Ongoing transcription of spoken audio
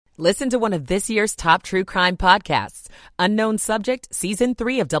Listen to one of this year's top true crime podcasts. Unknown Subject, Season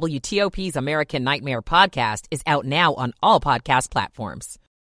 3 of WTOP's American Nightmare podcast is out now on all podcast platforms.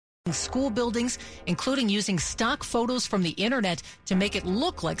 School buildings, including using stock photos from the internet to make it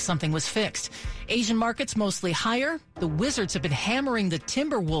look like something was fixed. Asian markets mostly higher. The Wizards have been hammering the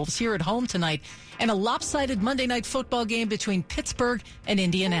Timberwolves here at home tonight, and a lopsided Monday night football game between Pittsburgh and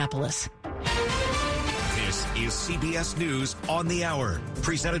Indianapolis. This is CBS News on the Hour,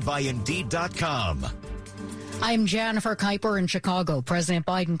 presented by Indeed.com. I'm Jennifer Kuiper in Chicago. President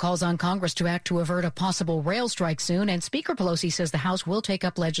Biden calls on Congress to act to avert a possible rail strike soon, and Speaker Pelosi says the House will take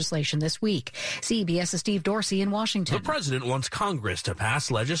up legislation this week. CBS's Steve Dorsey in Washington. The president wants Congress to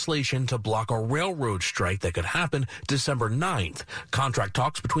pass legislation to block a railroad strike that could happen December 9th. Contract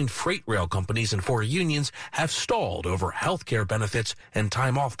talks between freight rail companies and four unions have stalled over health care benefits and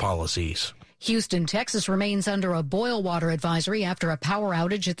time off policies. Houston, Texas remains under a boil water advisory after a power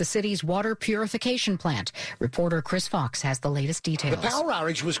outage at the city's water purification plant. Reporter Chris Fox has the latest details. The power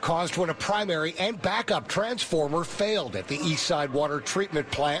outage was caused when a primary and backup transformer failed at the Eastside Water Treatment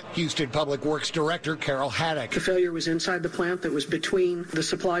Plant. Houston Public Works Director Carol Haddock. The failure was inside the plant that was between the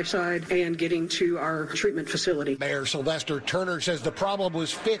supply side and getting to our treatment facility. Mayor Sylvester Turner says the problem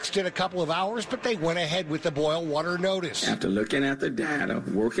was fixed in a couple of hours, but they went ahead with the boil water notice. After looking at the data,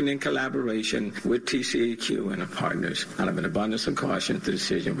 working in collaboration with TCEQ and our partners, out of an abundance of caution, the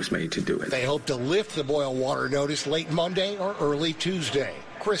decision was made to do it. They hope to lift the boil water notice late Monday or early Tuesday.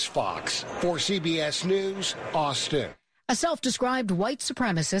 Chris Fox for CBS News, Austin. A self-described white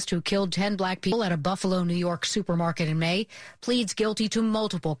supremacist who killed 10 black people at a Buffalo, New York supermarket in May pleads guilty to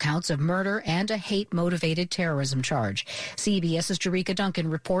multiple counts of murder and a hate-motivated terrorism charge. CBS's Jerika Duncan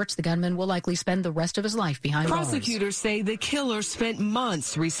reports the gunman will likely spend the rest of his life behind bars. Prosecutors say the killer spent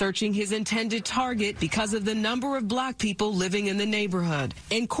months researching his intended target because of the number of black people living in the neighborhood.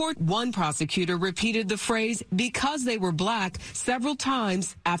 In court, one prosecutor repeated the phrase, "because they were black," several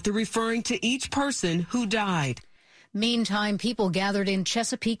times after referring to each person who died. Meantime, people gathered in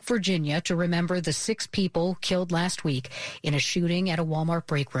Chesapeake, Virginia to remember the 6 people killed last week in a shooting at a Walmart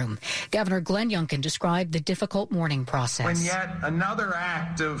break room. Governor Glenn Youngkin described the difficult mourning process. When yet another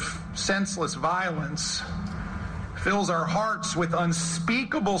act of senseless violence fills our hearts with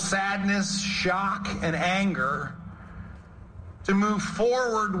unspeakable sadness, shock, and anger, to move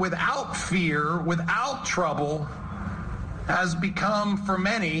forward without fear, without trouble, has become for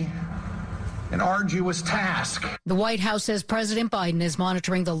many an arduous task. The White House says President Biden is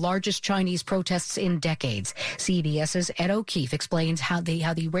monitoring the largest Chinese protests in decades. CBS's Ed O'Keefe explains how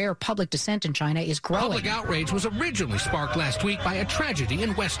the rare public dissent in China is growing. Public outrage was originally sparked last week by a tragedy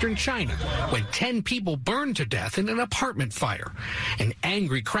in western China when 10 people burned to death in an apartment fire. An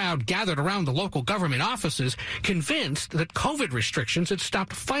angry crowd gathered around the local government offices, convinced that COVID restrictions had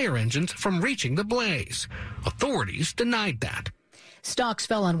stopped fire engines from reaching the blaze. Authorities denied that. Stocks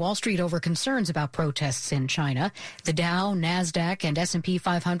fell on Wall Street over concerns about protests in China. The Dow, NASDAQ, and S&P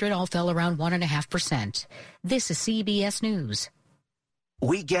 500 all fell around 1.5%. This is CBS News.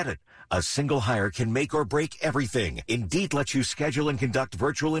 We get it. A single hire can make or break everything. Indeed lets you schedule and conduct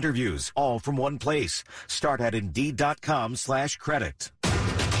virtual interviews, all from one place. Start at Indeed.com/credit.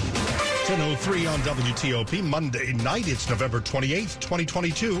 10:03 on WTOP, Monday night. It's November 28th,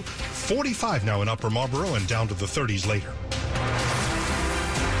 2022. 45 now in Upper Marlboro and down to the 30s later.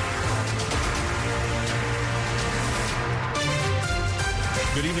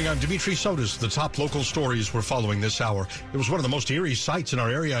 Good evening, I'm Dimitri Sotis. The top local stories we're following this hour. It was one of the most eerie sights in our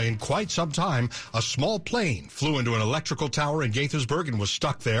area in quite some time. A small plane flew into an electrical tower in Gaithersburg and was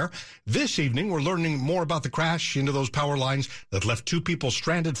stuck there. This evening, we're learning more about the crash into those power lines that left 2 people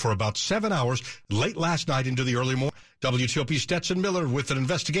stranded for about 7 hours late last night into the early morning. WTOP's Stetson Miller with an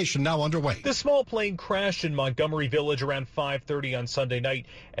investigation now underway. The small plane crashed in Montgomery Village around 5:30 on Sunday night,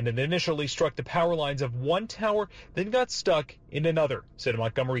 and it initially struck the power lines of one tower, then got stuck in another, said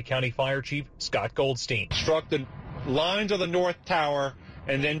Montgomery County Fire Chief Scott Goldstein. Struck the lines of the north tower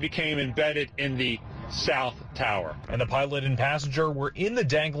and then became embedded in the south tower. And the pilot and passenger were in the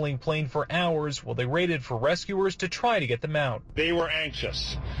dangling plane for hours while they waited for rescuers to try to get them out. They were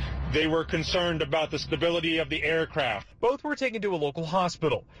anxious. They were concerned about the stability of the aircraft. Both were taken to a local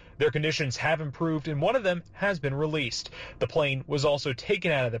hospital. Their conditions have improved, and one of them has been released. The plane was also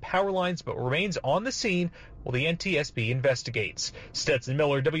taken out of the power lines, but remains on the scene while the NTSB investigates. Stetson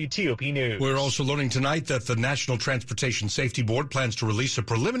Miller, WTOP News. We're also learning tonight that the National Transportation Safety Board plans to release a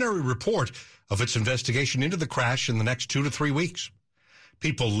preliminary report of its investigation into the crash in the next 2 to 3 weeks.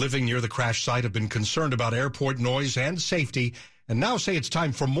 People living near the crash site have been concerned about airport noise and safety, and now say it's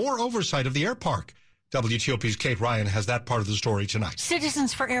time for more oversight of the air park. WTOP's Kate Ryan has that part of the story tonight.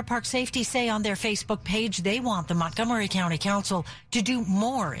 Citizens for Air Park Safety say on their Facebook page they want the Montgomery County Council to do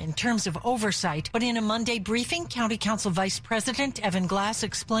more in terms of oversight. But in a Monday briefing, County Council Vice President Evan Glass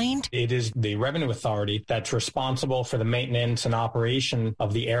explained, it is the Revenue Authority that's responsible for the maintenance and operation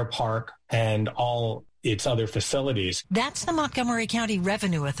of the air park and all its other facilities. That's the Montgomery County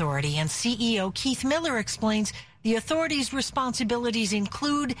Revenue Authority, and CEO Keith Miller explains the authority's responsibilities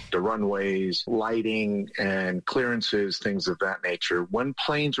include the runways, lighting, and clearances, things of that nature. When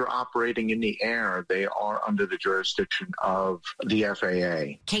planes are operating in the air, they are under the jurisdiction of the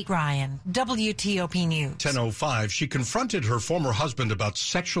FAA. Kate Ryan, WTOP News. 10:05, she confronted her former husband about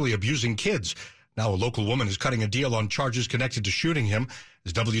sexually abusing kids. Now a local woman is cutting a deal on charges connected to shooting him.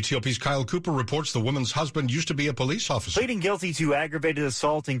 As WTOP's Kyle Cooper reports, the woman's husband used to be a police officer. Pleading guilty to aggravated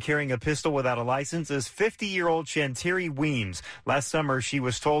assault and carrying a pistol without a license is 50-year-old Shantiri Weems. Last summer, she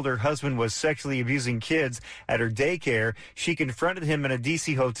was told her husband was sexually abusing kids at her daycare. She confronted him in a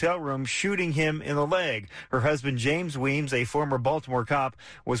D.C. hotel room, shooting him in the leg. Her husband, James Weems, a former Baltimore cop,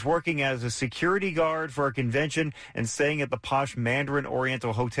 was working as a security guard for a convention and staying at the posh Mandarin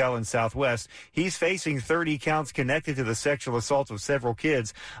Oriental Hotel in Southwest. He's facing 30 counts connected to the sexual assault of several kids.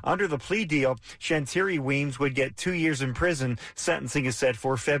 Under the plea deal, Shantiri Weems would get 2 years in prison. Sentencing is set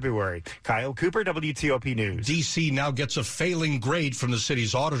for February. Kyle Cooper, WTOP News. D.C. now gets a failing grade from the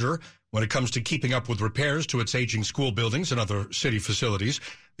city's auditor when it comes to keeping up with repairs to its aging school buildings and other city facilities.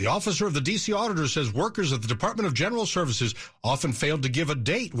 The officer of the D.C. auditor says workers at the Department of General Services often failed to give a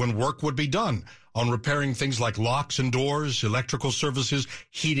date when work would be done on repairing things like locks and doors, electrical services,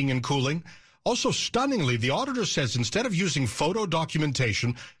 heating and cooling. Also, stunningly, the auditor says instead of using photo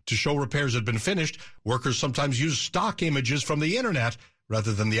documentation to show repairs had been finished, workers sometimes use stock images from the internet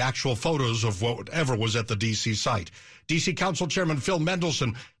rather than the actual photos of whatever was at the D.C. site. D.C. Council Chairman Phil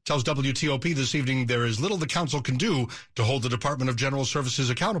Mendelson tells WTOP this evening there is little the council can do to hold the Department of General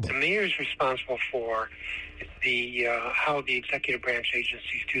Services accountable. The mayor is responsible for how the executive branch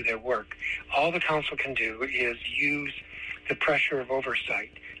agencies do their work. All the council can do is use the pressure of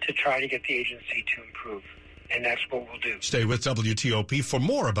oversight to try to get the agency to improve. And that's what we'll do. Stay with WTOP for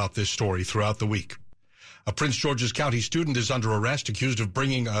more about this story throughout the week. A Prince George's County student is under arrest accused of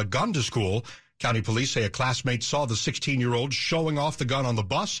bringing a gun to school. County police say a classmate saw the 16-year-old showing off the gun on the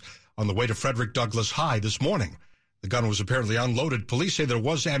bus on the way to Frederick Douglass High this morning. The gun was apparently unloaded. Police say there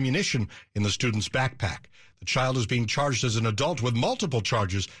was ammunition in the student's backpack. The child is being charged as an adult with multiple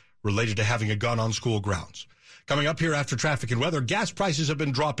charges related to having a gun on school grounds. Coming up here after traffic and weather, gas prices have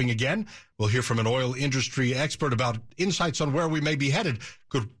been dropping again. We'll hear from an oil industry expert about insights on where we may be headed.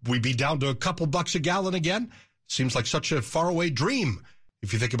 Could we be down to a couple bucks a gallon again? Seems like such a faraway dream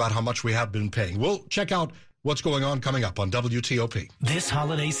if you think about how much we have been paying. We'll check out what's going on coming up on WTOP. This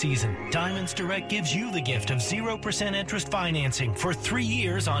holiday season, Diamonds Direct gives you the gift of 0% interest financing for 3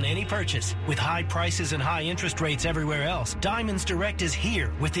 years on any purchase. With high prices and high interest rates everywhere else, Diamonds Direct is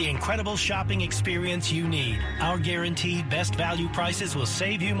here with the incredible shopping experience you need. Our guaranteed best value prices will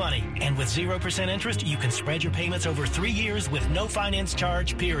save you money. And with 0% interest, you can spread your payments over 3 years with no finance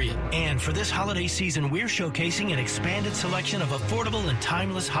charge, period. And for this holiday season, we're showcasing an expanded selection of affordable and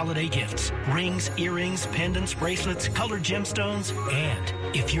timeless holiday gifts. Rings, earrings, pendants, bracelets, colored gemstones,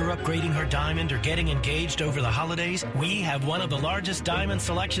 and if you're upgrading her diamond or getting engaged over the holidays, we have one of the largest diamond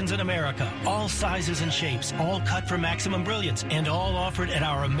selections in America. All sizes and shapes, all cut for maximum brilliance, and all offered at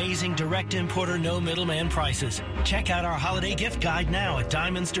our amazing direct importer, no middleman prices. Check out our holiday gift guide now at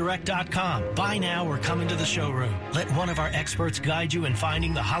diamondsdirect.com. Buy now or come into the showroom. Let one of our experts guide you in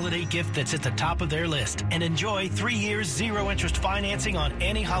finding the holiday gift that's at the top of their list, and enjoy 3 years zero interest financing on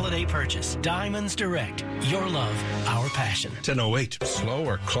any holiday purchase. Diamonds Direct. Your love, our passion. 10:08. Slow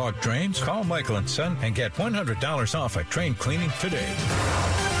or clogged drains? Call Michael & Son and get $100 off a drain cleaning today.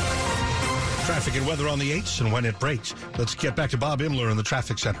 Traffic and weather on the 8s and when it breaks. Let's get back to Bob Imler in the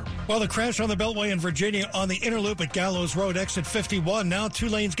traffic center. Well, the crash on the Beltway in Virginia on the inner loop at Gallows Road, exit 51. Now 2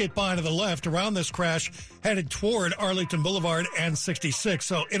 lanes get by to the left around this crash, headed toward Arlington Boulevard and 66.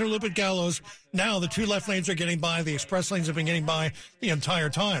 So inner loop at Gallows. Now the 2 left lanes are getting by. The express lanes have been getting by the entire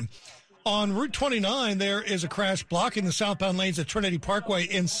time. On Route 29, there is a crash blocking the southbound lanes at Trinity Parkway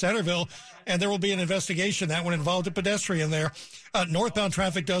in Centerville, and there will be an investigation. That one involved a pedestrian there. Northbound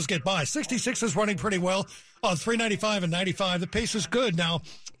traffic does get by. 66 is running pretty well on 395 and 95. The pace is good. Now,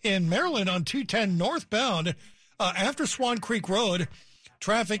 in Maryland on 210 northbound, after Swan Creek Road,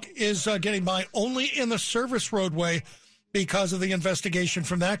 traffic is getting by only in the service roadway because of the investigation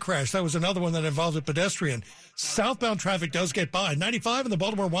from that crash. That was another one that involved a pedestrian. Southbound traffic does get by. 95 and the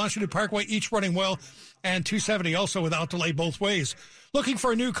Baltimore-Washington Parkway, each running well And 270 also without delay both ways. Looking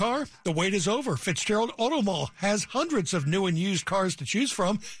for a new car? The wait is over. Fitzgerald Auto Mall has hundreds of new and used cars to choose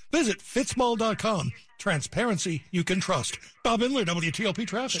from. Visit fitzmall.com. Transparency you can trust. Bob Inler, WTOP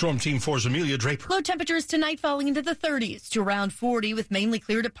Traffic. Storm Team 4's Amelia Draper. Low temperatures tonight falling into the 30s to around 40 with mainly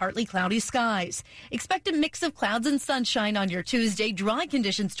clear to partly cloudy skies. Expect a mix of clouds and sunshine on your Tuesday. Dry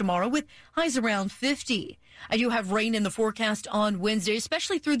conditions tomorrow with highs around 50. I do have rain in the forecast on Wednesday,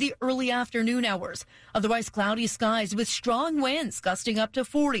 especially through the early afternoon hours. Otherwise, cloudy skies with strong winds gusting up to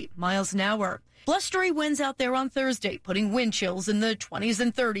 40 miles an hour. Blustery winds out there on Thursday, putting wind chills in the 20s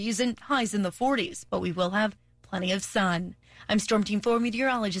and 30s and highs in the 40s. But we will have plenty of sun. I'm Storm Team 4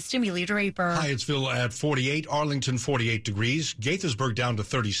 meteorologist Amelia Draper. Hyattsville at 48, Arlington 48 degrees, Gaithersburg down to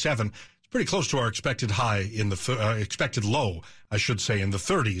 37. Pretty close to our expected high in the expected low, I should say, in the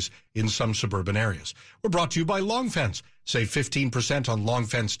 30s in some suburban areas. We're brought to you by Long Fence. Save 15% on Long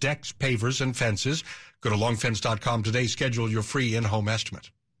Fence decks, pavers, and fences. Go to longfence.com today. Schedule your free in-home estimate.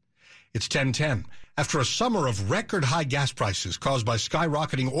 It's 10:10. After a summer of record high gas prices caused by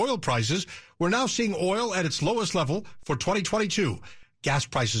skyrocketing oil prices, we're now seeing oil at its lowest level for 2022. Gas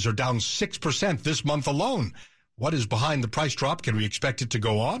prices are down 6% this month alone. What is behind the price drop? Can we expect it to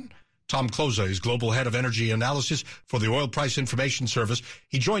go on? Tom Kloza is Global Head of Energy Analysis for the Oil Price Information Service.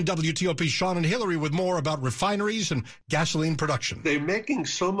 He joined WTOP's Sean and Hillary with more about refineries and gasoline production. They're making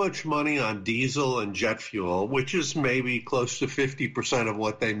so much money on diesel and jet fuel, which is maybe close to 50% of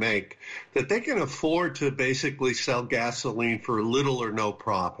what they make, that they can afford to basically sell gasoline for little or no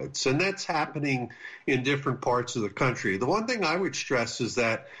profits. And that's happening in different parts of the country. The one thing I would stress is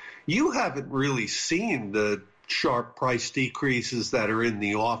that you haven't really seen the sharp price decreases that are in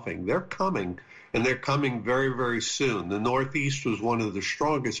the offing. They're coming, and they're coming very, very soon. The Northeast was one of the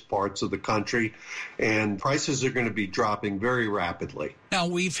strongest parts of the country, and prices are going to be dropping very rapidly. Now,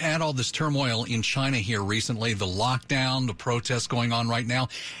 we've had all this turmoil in China here recently, the lockdown, the protests going on right now.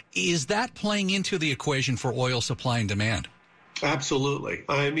 Is that playing into the equation for oil supply and demand? Absolutely.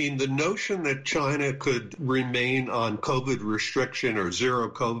 I mean, the notion that China could remain on COVID restriction or zero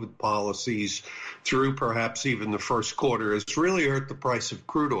COVID policies through perhaps even the first quarter has really hurt the price of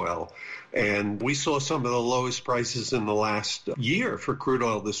crude oil. And we saw some of the lowest prices in the last year for crude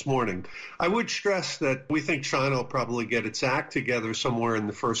oil this morning. I would stress that we think China will probably get its act together somewhere in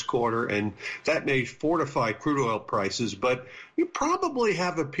the first quarter, and that may fortify crude oil prices. But you probably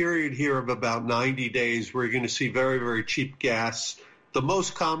have a period here of about 90 days where you're going to see very, very cheap gas. The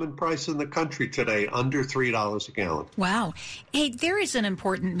most common price in the country today, under $3 a gallon. Wow. Hey, there is an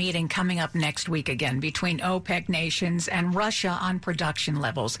important meeting coming up next week again between OPEC nations and Russia on production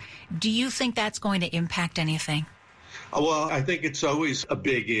levels. Do you think that's going to impact anything? Well, I think it's always a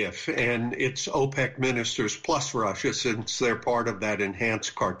big if, and it's OPEC ministers plus Russia, since they're part of that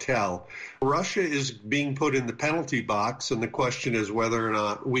enhanced cartel. Russia is being put in the penalty box, and the question is whether or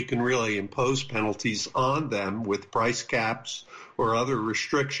not we can really impose penalties on them with price caps or other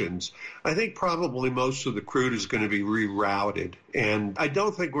restrictions. I think probably most of the crude is going to be rerouted, and I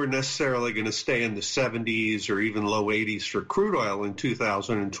don't think we're necessarily going to stay in the 70s or even low 80s for crude oil in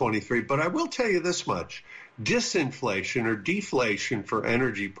 2023, but I will tell you this much. Disinflation or deflation for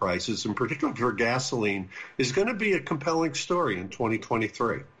energy prices, and particularly for gasoline, is going to be a compelling story in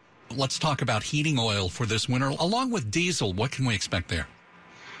 2023. Let's talk about heating oil for this winter. Along with diesel, what can we expect there?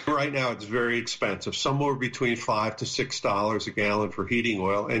 Right now, it's very expensive, somewhere between $5 to $6 a gallon for heating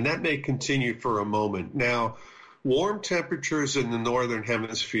oil, and that may continue for a moment. Now, warm temperatures in the northern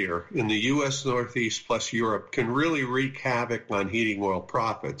hemisphere, in the U.S. Northeast plus Europe, can really wreak havoc on heating oil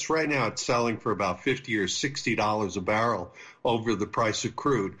profits. Right now, it's selling for about $50 or $60 a barrel over the price of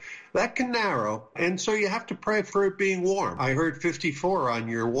crude. That can narrow, and so you have to pray for it being warm. I heard 54 on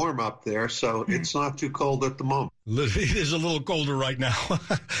your warm-up there, so it's not too cold at the moment. It is a little colder right now.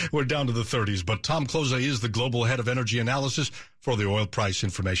 We're down to the 30s, but Tom Kloza is the Global Head of Energy Analysis for the Oil Price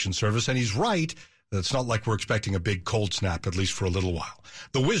Information Service, and he's right. It's not like we're expecting a big cold snap, at least for a little while.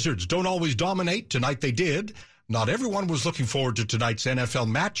 The Wizards don't always dominate. Tonight they did. Not everyone was looking forward to tonight's NFL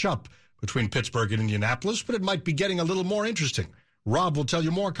matchup between Pittsburgh and Indianapolis, but it might be getting a little more interesting. Rob will tell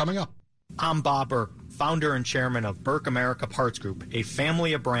you more coming up. I'm Bob Burke, founder and chairman of Burke America Parts Group, a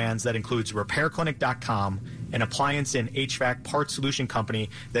family of brands that includes RepairClinic.com, an appliance and HVAC parts solution company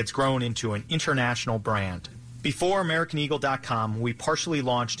that's grown into an international brand. Before AmericanEagle.com, we partially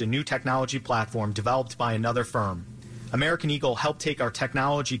launched a new technology platform developed by another firm. American Eagle helped take our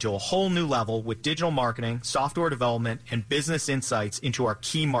technology to a whole new level with digital marketing, software development, and business insights into our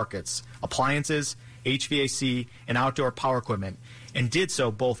key markets, appliances, HVAC, and outdoor power equipment, and did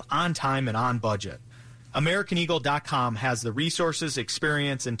so both on time and on budget. AmericanEagle.com has the resources,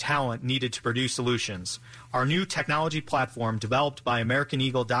 experience, and talent needed to produce solutions. Our new technology platform, developed by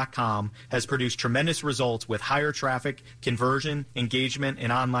AmericanEagle.com, has produced tremendous results with higher traffic, conversion, engagement,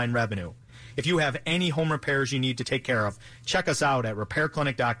 and online revenue. If you have any home repairs you need to take care of, check us out at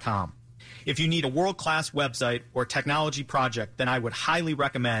RepairClinic.com. If you need a world-class website or technology project, then I would highly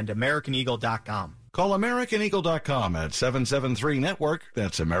recommend AmericanEagle.com. Call AmericanEagle.com at 773-NETWORK.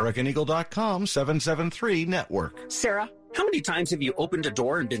 That's AmericanEagle.com, 773-NETWORK. Sarah, how many times have you opened a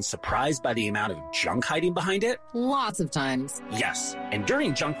door and been surprised by the amount of junk hiding behind it? Lots of times. Yes, and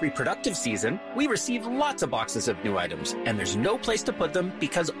during junk reproductive season, we receive lots of boxes of new items, and there's no place to put them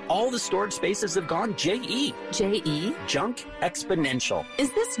because all the storage spaces have gone JE. JE? Junk Exponential.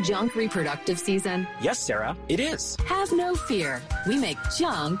 Is this junk reproductive season? Yes, Sarah, it is. Have no fear. We make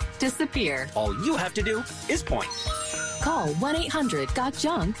junk disappear. All you have to do is point. Call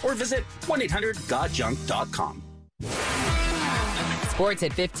 1-800-GOT-JUNK or visit 1-800-GOTJUNK.com. Sports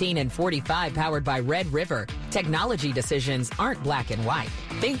at 15 and 45, powered by Red River. Technology decisions aren't black and white.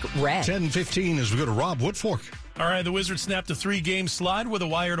 Think red. 10:15 as we go to Rob Woodfork. All right, the Wizards snapped a 3-game slide with a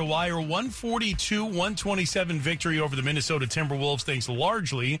wire-to-wire 142-127 victory over the Minnesota Timberwolves, thanks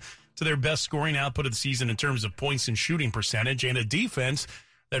largely to their best scoring output of the season in terms of points and shooting percentage, and a defense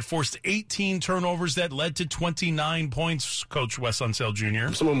that forced 18 turnovers that led to 29 points, Coach Wes Unseld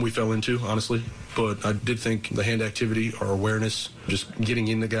Jr. Some of them we fell into, honestly, but I did think the hand activity, our awareness, just getting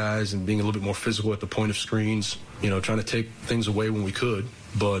in the guys and being a little bit more physical at the point of screens, trying to take things away when we could.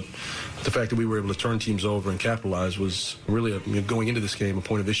 But the fact that we were able to turn teams over and capitalize was really, going into this game, a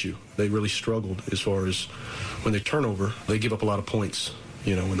point of issue. They really struggled as far as when they turn over, they give up a lot of points,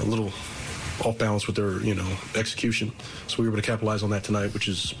 and a little off balance with their, execution. So we were able to capitalize on that tonight, which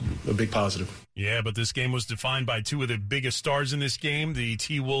is a big positive. Yeah, but this game was defined by two of the biggest stars in this game. The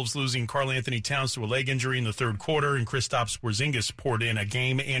T-Wolves losing Karl-Anthony Towns to a leg injury in the third quarter, and Kristaps Porzingis poured in a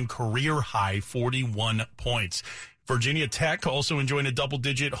game and career-high 41 points. Virginia Tech also enjoying a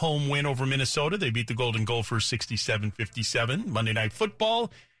double-digit home win over Minnesota. They beat the Golden Gophers 67-57. Monday Night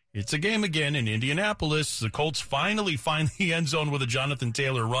Football, it's a game again in Indianapolis. The Colts finally find the end zone with a Jonathan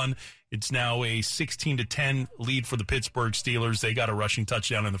Taylor run. It's now a 16-10 lead for the Pittsburgh Steelers. They got a rushing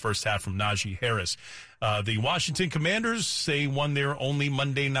touchdown in the first half from Najee Harris. The Washington Commanders, they won their only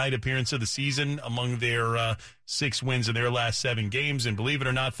Monday night appearance of the season among their 6 wins in their last 7 games. And believe it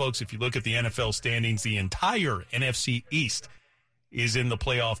or not, folks, if you look at the NFL standings, the entire NFC East is in the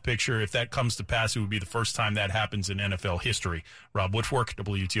playoff picture. If that comes to pass, it would be the first time that happens in NFL history. Rob Woodfork,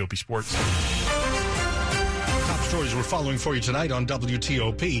 WTOP Sports. Top stories we're following for you tonight on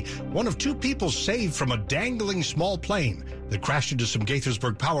WTOP. One of 2 people saved from a dangling small plane that crashed into some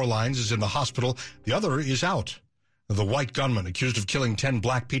Gaithersburg power lines is in the hospital. The other is out. The white gunman, accused of killing 10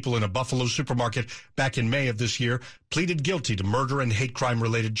 black people in a Buffalo supermarket back in May of this year, pleaded guilty to murder and hate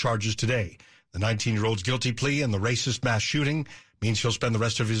crime-related charges today. The 19-year-old's guilty plea in the racist mass shooting means he'll spend the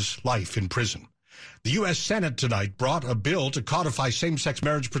rest of his life in prison. The U.S. Senate tonight brought a bill to codify same-sex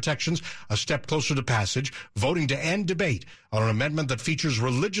marriage protections a step closer to passage, voting to end debate on an amendment that features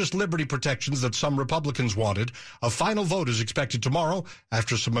religious liberty protections that some Republicans wanted. A final vote is expected tomorrow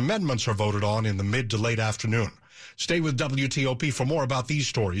after some amendments are voted on in the mid to late afternoon. Stay with WTOP for more about these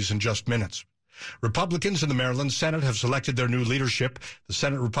stories in just minutes. Republicans in the Maryland Senate have selected their new leadership. The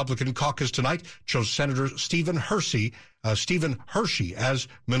Senate Republican caucus tonight chose Senator Stephen Hershey as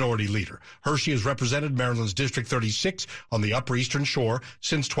minority leader. Hershey has represented Maryland's District 36 on the Upper Eastern Shore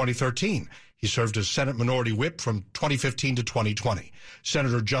since 2013. He served as Senate Minority Whip from 2015 to 2020.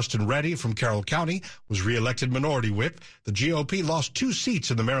 Senator Justin Reddy from Carroll County was reelected Minority Whip. The GOP lost 2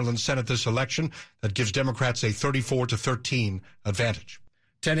 seats in the Maryland Senate this election. That gives Democrats a 34-13 advantage.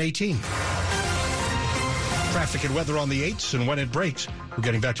 10:18. Traffic and weather on the 8s and when it breaks. We're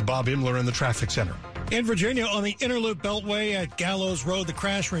getting back to Bob Imler in the traffic center. In Virginia, on the Interloop Beltway at Gallows Road, the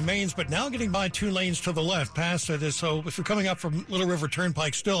crash remains, but now getting by 2 lanes to the left past it. So if you're coming up from Little River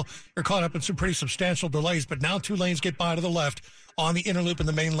Turnpike, still you're caught up in some pretty substantial delays, but now 2 lanes get by to the left on the Interloop in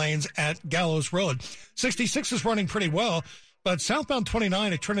the main lanes at Gallows Road. 66 is running pretty well, but southbound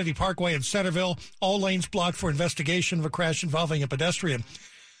 29 at Trinity Parkway in Centerville, all lanes blocked for investigation of a crash involving a pedestrian.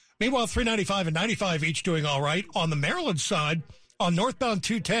 Meanwhile, 395 and 95 each doing all right. On the Maryland side, on northbound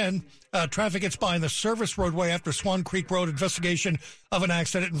 210, traffic gets by in the service roadway after Swan Creek Road, investigation of an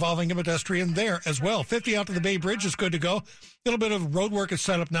accident involving a pedestrian there as well. 50 out to the Bay Bridge is good to go. A little bit of road work is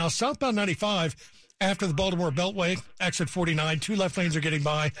set up now. Southbound 95 after the Baltimore Beltway, exit 49, 2 left lanes are getting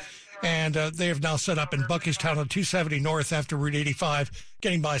by. And they have now set up in Buckystown on 270 north after Route 85,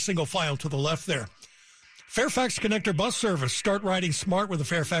 getting by single file to the left there. Fairfax Connector bus service. Start riding smart with the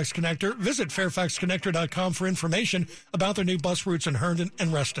Fairfax Connector. Visit fairfaxconnector.com for information about their new bus routes in Herndon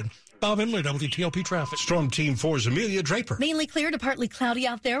and Reston. Bob Imler, WTOP Traffic. Storm Team 4's Amelia Draper. Mainly clear to partly cloudy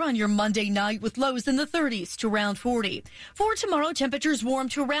out there on your Monday night with lows in the 30s to around 40. For tomorrow, temperatures warm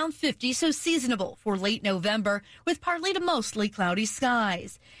to around 50, so seasonable for late November with partly to mostly cloudy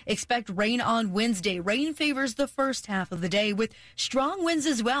skies. Expect rain on Wednesday. Rain favors the first half of the day with strong winds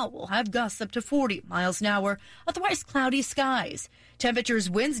as well. We'll have gusts up to 40 miles an hour. Otherwise cloudy skies.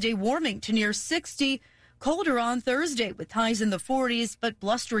 Temperatures Wednesday warming to near 60. Colder on Thursday with highs in the 40s, but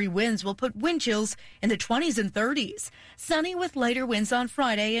blustery winds will put wind chills in the 20s and 30s. Sunny with lighter winds on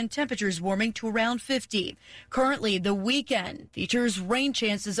Friday and temperatures warming to around 50. Currently, the weekend features rain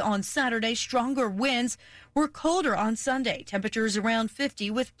chances on Saturday, stronger winds. We're colder on Sunday, temperatures around 50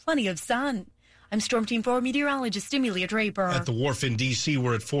 with plenty of sun. I'm Storm Team 4 meteorologist Amelia Draper. At the wharf in D.C.,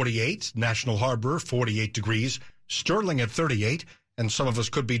 we're at 48. National Harbor, 48 degrees. Sterling at 38. And some of us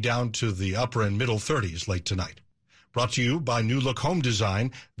could be down to the upper and middle 30s late tonight. Brought to you by New Look Home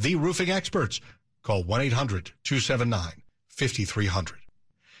Design, the roofing experts. Call 1-800-279-5300.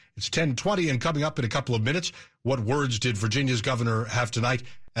 It's 10:20, and coming up in a couple of minutes, what words did Virginia's governor have tonight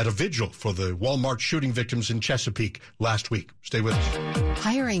at a vigil for the Walmart shooting victims in Chesapeake last week? Stay with us.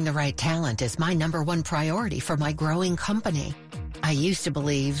 Hiring the right talent is my number one priority for my growing company. I used to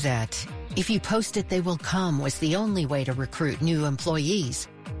believe that if you post it, they will come was the only way to recruit new employees.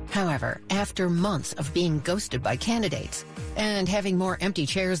 However, after months of being ghosted by candidates and having more empty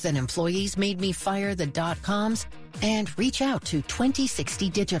chairs than employees made me fire the .coms and reach out to 2060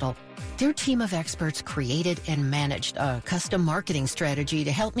 Digital. Their team of experts created and managed a custom marketing strategy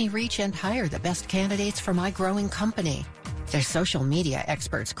to help me reach and hire the best candidates for my growing company. Their social media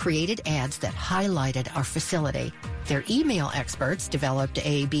experts created ads that highlighted our facility. Their email experts developed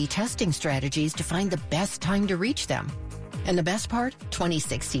A/B testing strategies to find the best time to reach them. And the best part,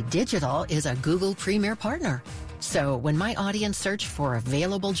 2060 Digital is a Google Premier partner. So when my audience searched for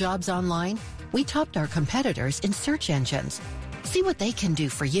available jobs online, we topped our competitors in search engines. See what they can do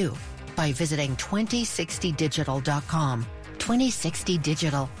for you by visiting 2060digital.com. 2060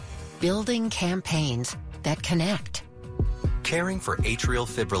 Digital, building campaigns that connect. Caring for atrial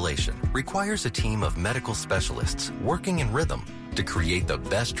fibrillation requires a team of medical specialists working in rhythm to create the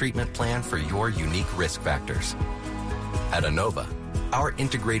best treatment plan for your unique risk factors. At Inova, our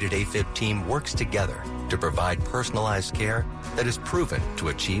integrated AFib team works together to provide personalized care that is proven to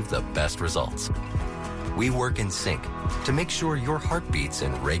achieve the best results. We work in sync to make sure your heart beats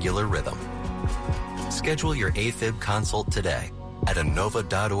in regular rhythm. Schedule your AFib consult today at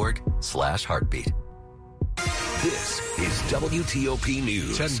inova.org/heartbeat. This is WTOP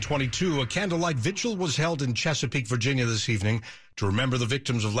News. 10:22. A candlelight vigil was held in Chesapeake, Virginia this evening to remember the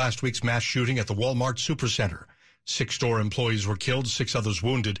victims of last week's mass shooting at the Walmart Supercenter. 6 store employees were killed, 6 others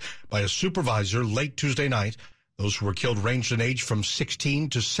wounded by a supervisor late Tuesday night. Those who were killed ranged in age from 16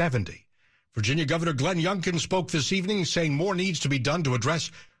 to 70. Virginia Governor Glenn Youngkin spoke this evening, saying more needs to be done to address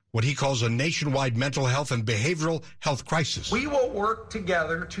what he calls a nationwide mental health and behavioral health crisis. We will work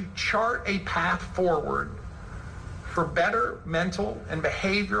together to chart a path forward for better mental and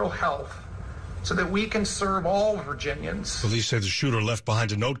behavioral health so that we can serve all Virginians. Police say the shooter left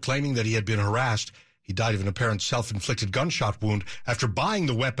behind a note claiming that he had been harassed. He died of an apparent self-inflicted gunshot wound after buying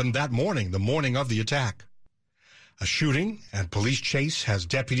the weapon that morning, the morning of the attack. A shooting and police chase has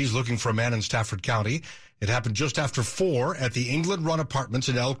deputies looking for a man in Stafford County. It happened just after 4 at the England Run Apartments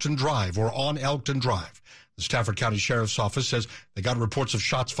in Elkton Drive, or on Elkton Drive. The Stafford County Sheriff's Office says they got reports of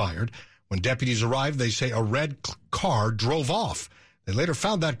shots fired. When deputies arrived, they say a red car drove off. They later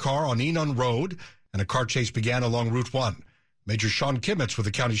found that car on Enon Road, and a car chase began along Route 1. Major Sean Kimmitz with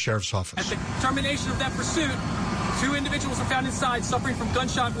the County Sheriff's Office. At the termination of that pursuit, 2 individuals were found inside suffering from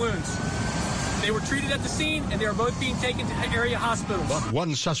gunshot wounds. They were treated at the scene, and they are both being taken to area hospitals. But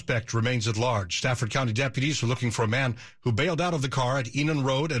 1 suspect remains at large. Stafford County deputies are looking for a man who bailed out of the car at Enon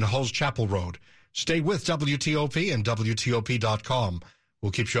Road and Hulls Chapel Road. Stay with WTOP and WTOP.com.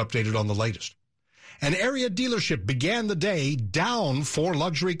 We'll keep you updated on the latest. An area dealership began the day down 4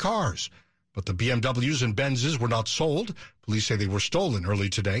 luxury cars. But the BMWs and Benzes were not sold. Police say they were stolen early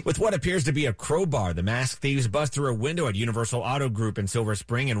today. With what appears to be a crowbar, the masked thieves bust through a window at Universal Auto Group in Silver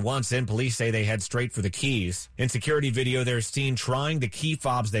Spring, and once in, police say they head straight for the keys. In security video, they're seen trying the key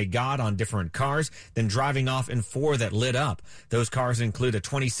fobs they got on different cars, then driving off in 4 that lit up. Those cars include a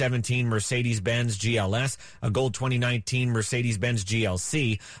 2017 Mercedes-Benz GLS, a gold 2019 Mercedes-Benz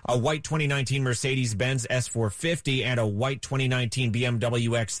GLC, a white 2019 Mercedes-Benz S450, and a white 2019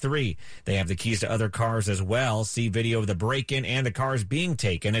 BMW X3. They have the keys to other cars as well. See video of the break break-in and the cars being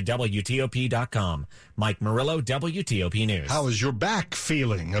taken at WTOP.com. Mike Murillo, WTOP News. How is your back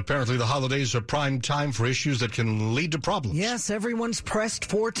feeling? Apparently the holidays are prime time for issues that can lead to problems. Yes, everyone's pressed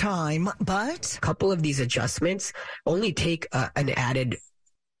for time, but a couple of these adjustments only take an added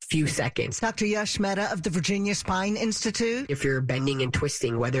few seconds. Dr. Yash Mehta of the Virginia Spine Institute. If you're bending and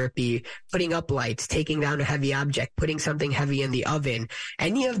twisting, whether it be putting up lights, taking down a heavy object, putting something heavy in the oven,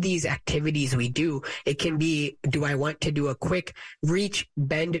 any of these activities we do, it can be, do I want to do a quick reach,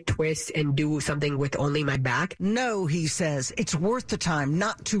 bend, twist, and do something with only my back? No, he says, it's worth the time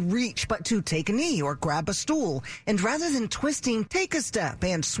not to reach, but to take a knee or grab a stool. And rather than twisting, take a step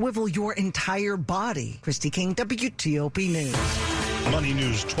and swivel your entire body. Christy King, WTOP News. Money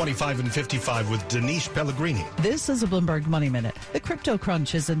News 25 and 55 with Denise Pellegrini. This is a Bloomberg Money Minute. The crypto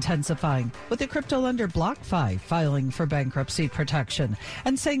crunch is intensifying, with the crypto lender BlockFi filing for bankruptcy protection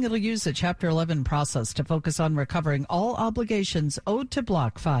and saying it'll use a Chapter 11 process to focus on recovering all obligations owed to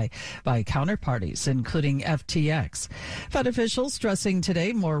BlockFi by counterparties, including FTX. Fed officials stressing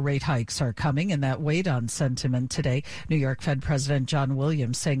today more rate hikes are coming, and that weighed on sentiment today. New York Fed President John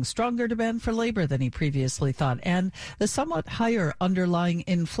Williams saying stronger demand for labor than he previously thought, and the somewhat higher underlying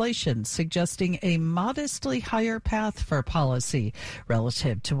inflation, suggesting a modestly higher path for policy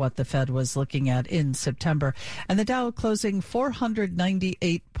relative to what the Fed was looking at in September. And the Dow closing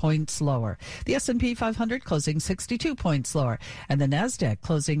 498 points lower. The S&P 500 closing 62 points lower, and the Nasdaq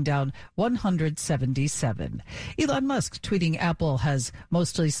closing down 177. Elon Musk tweeting Apple has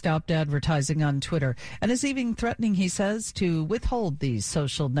mostly stopped advertising on Twitter and is even threatening, he says, to withhold the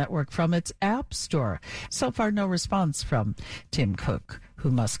social network from its app store. So far, no response from Tim Cook,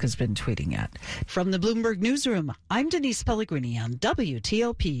 who Musk has been tweeting at. From the Bloomberg Newsroom, I'm Denise Pellegrini on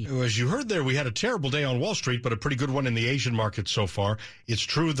WTOP. As you heard there, we had a terrible day on Wall Street, but a pretty good one in the Asian market so far. It's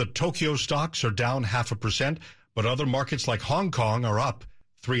true that Tokyo stocks are down 0.5%, but other markets like Hong Kong are up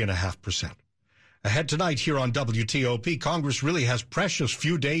 3.5%. Ahead tonight here on WTOP, Congress really has precious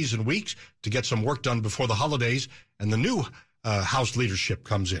few days and weeks to get some work done before the holidays, and the new House leadership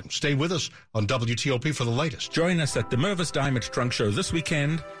comes in. Stay with us on WTOP for the latest. Join us at the Mervis Diamond Trunk Show this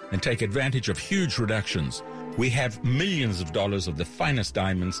weekend and take advantage of huge reductions. We have millions of dollars of the finest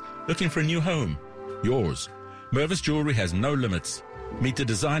diamonds looking for a new home. Yours. Mervis Jewelry has no limits. Meet the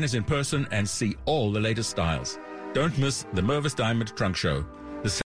designers in person and see all the latest styles. Don't miss the Mervis Diamond Trunk Show.